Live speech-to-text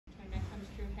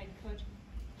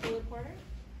quarter.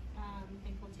 I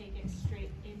think we'll take it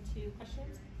straight into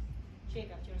questions.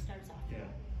 Jacob, do you want to start us off? Yeah,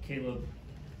 Caleb,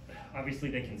 obviously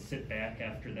they can sit back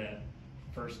after that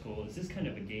first goal. Is this kind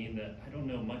of a game that I don't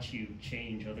know much you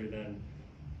change other than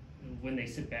when they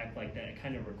sit back like that, it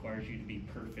kind of requires you to be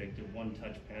perfect at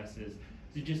one-touch passes. Is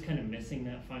it just kind of missing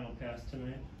that final pass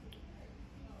tonight?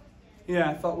 Yeah,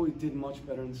 I thought we did much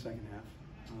better in the second half.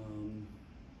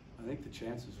 I think the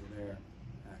chances were there,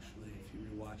 actually, if you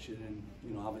rewatch it. And,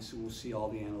 you know, obviously we'll see all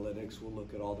the analytics. We'll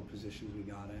look at all the positions we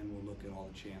got in. We'll look at all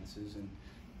the chances and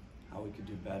how we could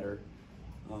do better.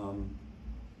 I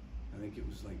think it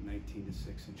was like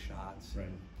 19-6 in shots. Right.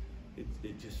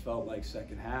 It just felt like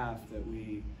second half that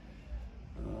we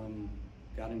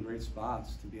got in great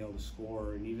spots to be able to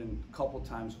score, and even a couple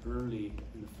times early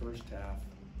in the first half.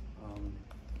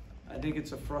 I think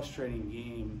it's a frustrating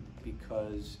game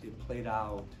because it played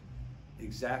out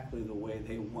exactly the way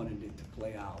they wanted it to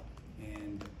play out,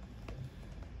 and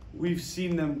we've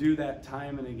seen them do that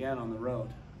time and again on the road.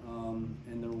 And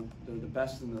they're the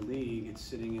best in the league at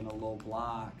sitting in a low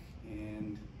block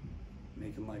and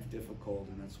making life difficult,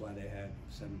 and that's why they had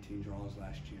 17 draws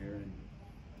last year. And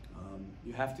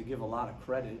you have to give a lot of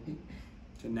credit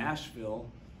to Nashville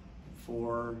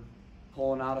for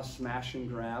pulling out a smash and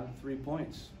grab 3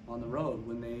 points on the road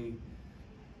when they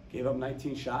gave up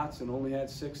 19 shots and only had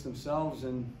 6 themselves.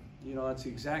 And you know, that's the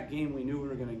exact game we knew we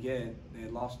were going to get. They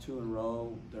had lost 2 in a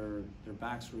row. Their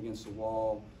backs were against the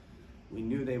wall. We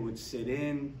knew they would sit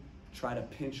in, try to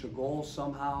pinch a goal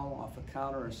somehow off a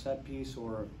counter or a set piece,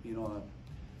 or a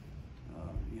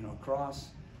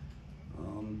cross.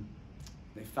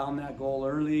 They found that goal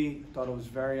early. Thought it was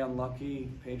very unlucky.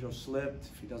 Pedro slipped.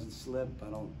 If he doesn't slip, I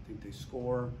don't think they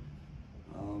score.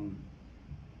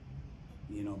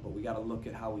 But we got to look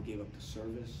at how we gave up the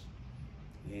service.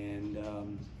 And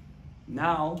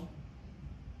now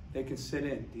they can sit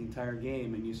in the entire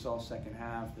game, and you saw second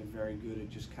half, they're very good at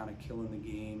just kind of killing the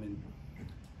game and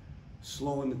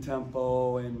slowing the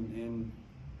tempo and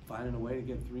finding a way to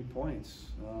get 3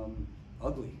 points.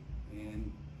 Ugly,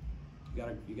 and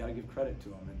you gotta give credit to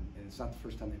them, and it's not the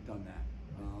first time they've done that.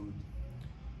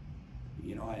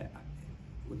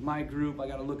 With my group, I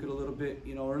got to look at a little bit.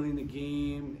 Early in the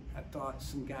game, I thought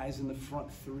some guys in the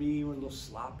front 3 were a little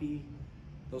sloppy.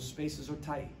 Those spaces are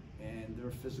tight, and they're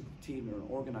a physical team, they're an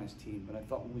organized team. But I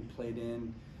thought when we played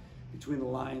in between the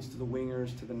lines to the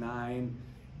wingers to the 9,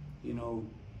 we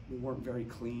weren't very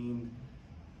clean.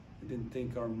 I didn't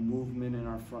think our movement in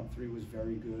our front 3 was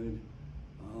very good.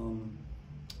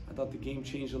 I thought the game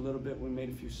changed a little bit when we made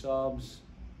a few subs.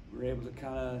 We were able to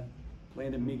kind of play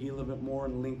into Miggy a little bit more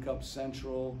and link up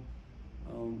central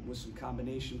with some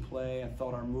combination play. I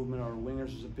thought our movement, our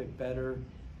wingers, was a bit better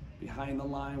behind the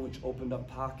line, which opened up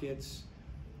pockets.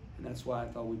 And that's why I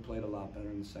thought we played a lot better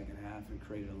in the second half and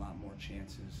created a lot more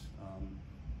chances.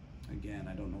 Again,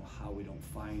 I don't know how we don't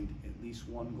find at least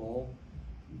 1 goal,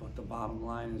 but the bottom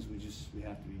line is we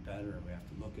have to be better. We have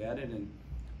to look at it and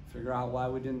figure out why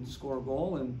we didn't score a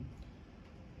goal, and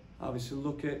obviously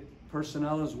look at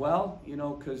personnel as well,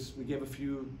 because we gave a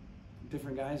few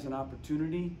different guys an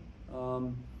opportunity,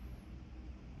 and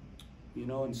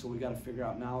so we got to figure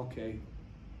out now, okay,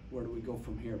 where do we go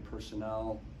from here?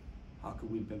 Personnel, how could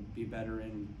we be better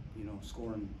in,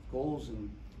 scoring goals and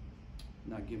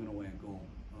not giving away a goal?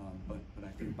 But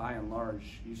I think by and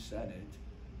large, you said it,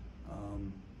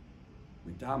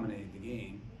 we dominated the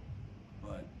game,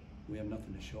 but we have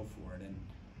nothing to show for it. And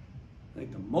I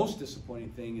think the most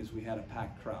disappointing thing is we had a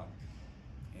packed crowd,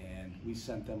 and we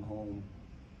sent them home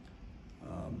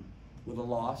with a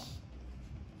loss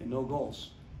and no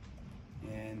goals.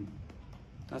 And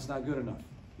that's not good enough.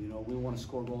 We want to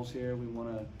score goals here. We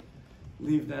want to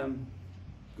leave them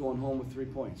going home with 3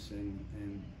 points. And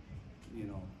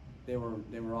they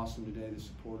were awesome today, the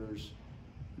supporters,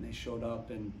 and they showed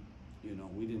up, and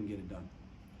we didn't get it done.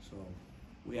 So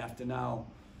we have to now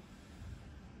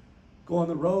go on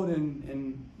the road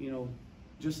and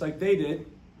just like they did,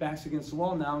 backs against the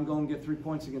wall now, and go and get 3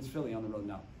 points against Philly on the road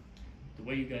now. The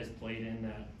way you guys played in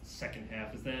that second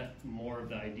half, is that more of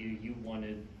the idea you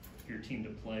wanted your team to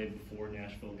play before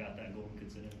Nashville got that goal and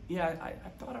could sit in? Yeah, I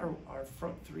thought our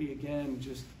front 3 again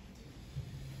just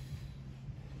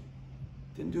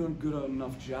didn't do a good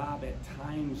enough job at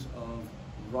times of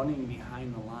running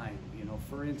behind the line.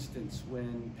 For instance,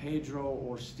 when Pedro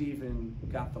or Steven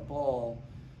got the ball,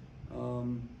 our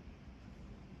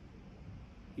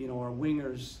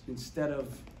wingers, instead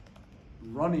of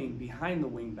running behind the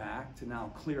wing back to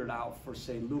now clear it out for,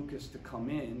 say, Lucas to come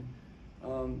in,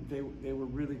 they were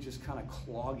really just kind of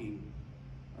clogging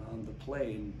the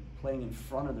play and playing in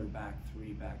front of their back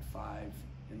 3, back 5,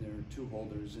 and their 2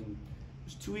 holders. And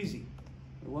was too easy.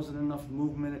 There wasn't enough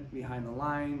movement behind the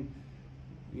line.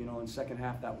 You know, in second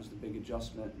half, that was the big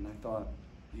adjustment, and I thought,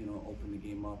 you know, opened the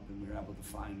game up, and we were able to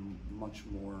find much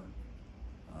more.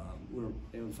 We were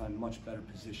able to find much better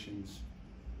positions,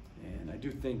 and I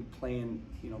do think playing,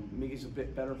 you know, Miggy's a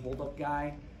bit better hold-up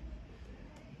guy.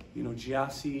 You know,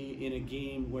 Giassi in a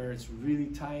game where it's really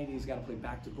tight, he's got to play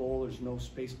back to goal. There's no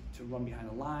space to run behind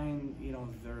the line. You know,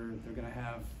 they're going to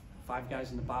have 5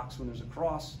 guys in the box when there's a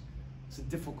cross. It's a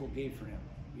difficult game for him.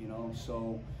 You know,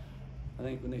 so I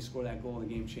think when they score that goal, the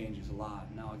game changes a lot.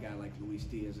 Now a guy like Luis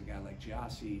Diaz, a guy like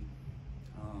Giassi,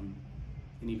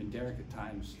 and even Derek at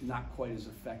times, not quite as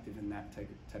effective in that type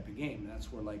of game.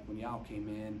 That's where, like, when Yao came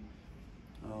in,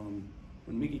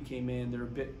 when Miggy came in, they're a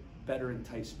bit better in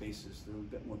tight spaces. They're a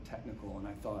bit more technical, and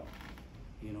I thought,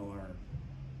 you know,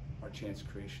 our chance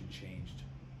creation changed.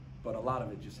 But a lot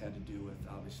of it just had to do with,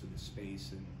 obviously, the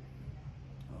space and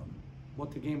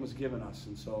what the game was giving us.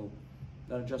 And so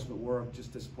that adjustment worked.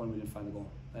 Just disappointed we didn't find the goal.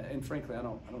 And frankly, I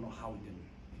don't know how we didn't.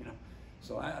 You know,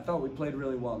 so I thought we played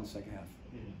really well in the second half,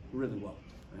 really well.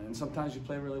 And sometimes you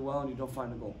play really well and you don't find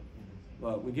the goal.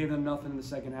 But we gave them nothing in the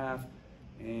second half,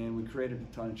 and we created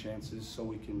a ton of chances. So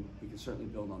we can certainly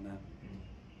build on that.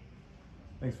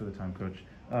 Thanks for the time, Coach.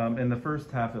 In the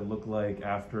first half, it looked like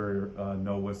after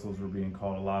no whistles were being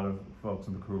called, a lot of folks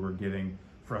in the crew were getting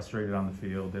frustrated on the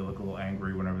field. They look a little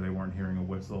angry whenever they weren't hearing a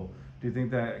whistle. Do you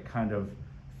think that kind of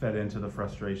fed into the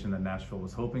frustration that Nashville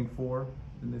was hoping for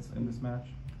in this match?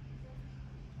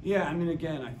 Yeah, I mean,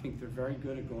 again, I think they're very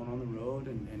good at going on the road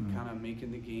and kind of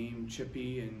making the game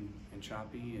chippy and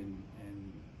choppy and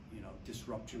you know,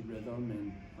 disrupt your rhythm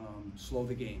and slow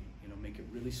the game. You know, make it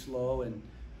really slow, and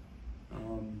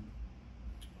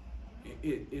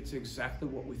it's exactly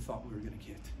what we thought we were going to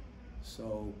get.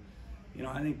 So, you know,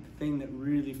 I think the thing that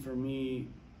really, for me,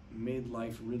 made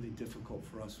life really difficult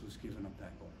for us was giving up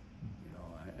that goal. You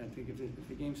know, I think if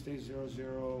the game stays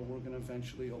 0-0, we're going to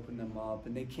eventually open them up,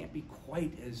 and they can't be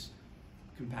quite as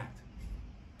compact.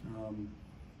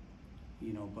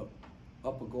 You know, but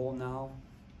up a goal now,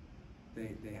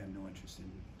 they had no interest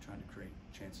in trying to create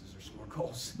chances or score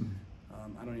goals.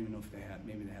 I don't even know if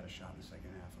maybe they had a shot in the second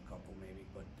half, a couple maybe,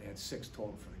 but they had 6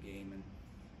 total for the game, and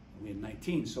we had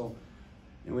 19. So,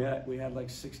 and we had like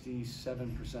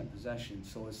 67% possession.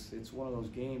 So it's one of those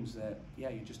games that, yeah,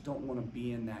 you just don't want to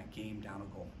be in that game down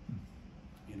a goal.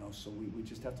 You know, so we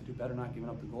just have to do better, not giving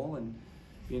up the goal and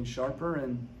being sharper,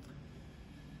 and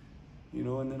you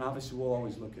know, and then obviously we'll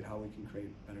always look at how we can create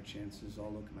better chances.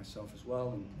 I'll look at myself as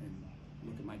well and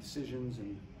look at my decisions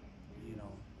and, you know,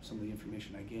 some of the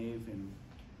information I gave, and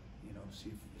you know,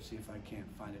 see if I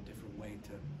can't find a different way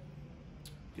to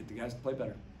get the guys to play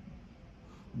better.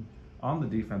 On the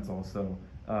defense also,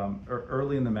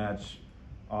 early in the match,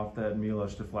 off that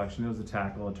Milos deflection, it was a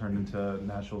tackle. It turned into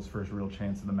Nashville's first real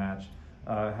chance of the match.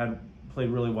 Had played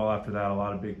really well after that, a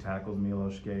lot of big tackles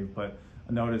Milos gave, but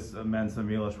I noticed Mensah and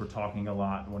Milos were talking a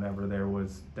lot whenever there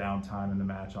was downtime in the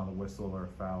match on the whistle or a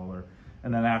foul.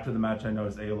 And then after the match, I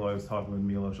noticed Aloy was talking with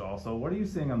Milos also. What are you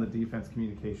seeing on the defense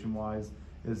communication-wise?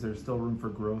 Is there still room for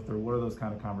growth, or what are those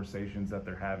kind of conversations that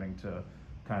they're having to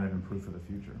kind of improve for the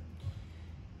future?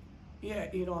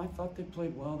 Yeah, you know, I thought they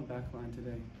played well in the back line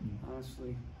today.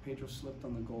 Honestly, Pedro slipped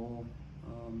on the goal.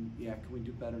 Yeah, can we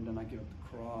do better than not give up the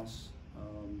cross?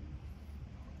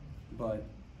 But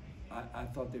I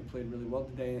thought they played really well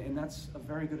today, and that's a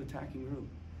very good attacking group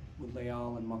with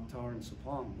Leal and Mokhtar and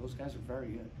Sapong. Those guys are very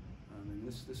good. And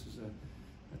this is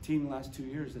a team the last 2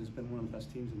 years that has been one of the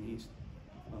best teams in the East.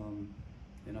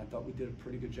 And I thought we did a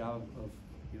pretty good job of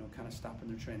you know, kind of stopping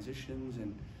their transitions,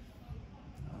 and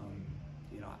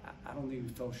you know, I don't think we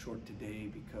fell short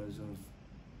today because of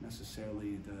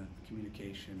necessarily the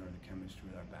communication or the chemistry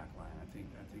with our back line. I think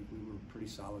we were pretty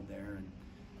solid there,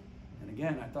 and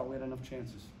again, I thought we had enough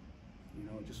chances. You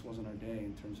know, it just wasn't our day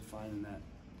in terms of finding that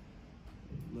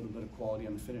little bit of quality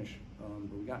on the finish.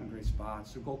 But we got in great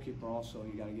spots. The goalkeeper also,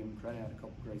 you got to give him credit, had a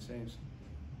couple great saves,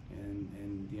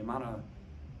 and the amount of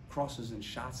crosses and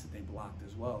shots that they blocked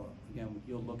as well. Again,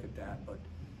 you'll look at that, but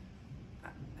I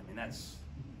mean,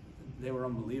 they were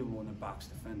unbelievable in the box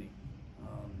defending.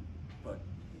 But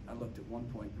I looked at one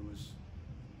point, there was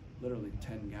literally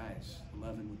 10 guys,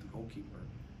 11 with the goalkeeper,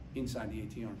 inside the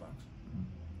 18-yard box.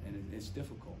 And it's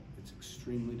difficult. It's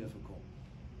extremely difficult.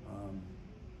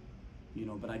 You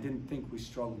know, but I didn't think we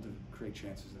struggled to create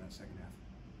chances in that second half.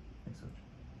 Thanks, Coach.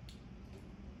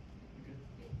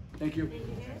 Thank you.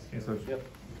 Thanks, Coach. Yep.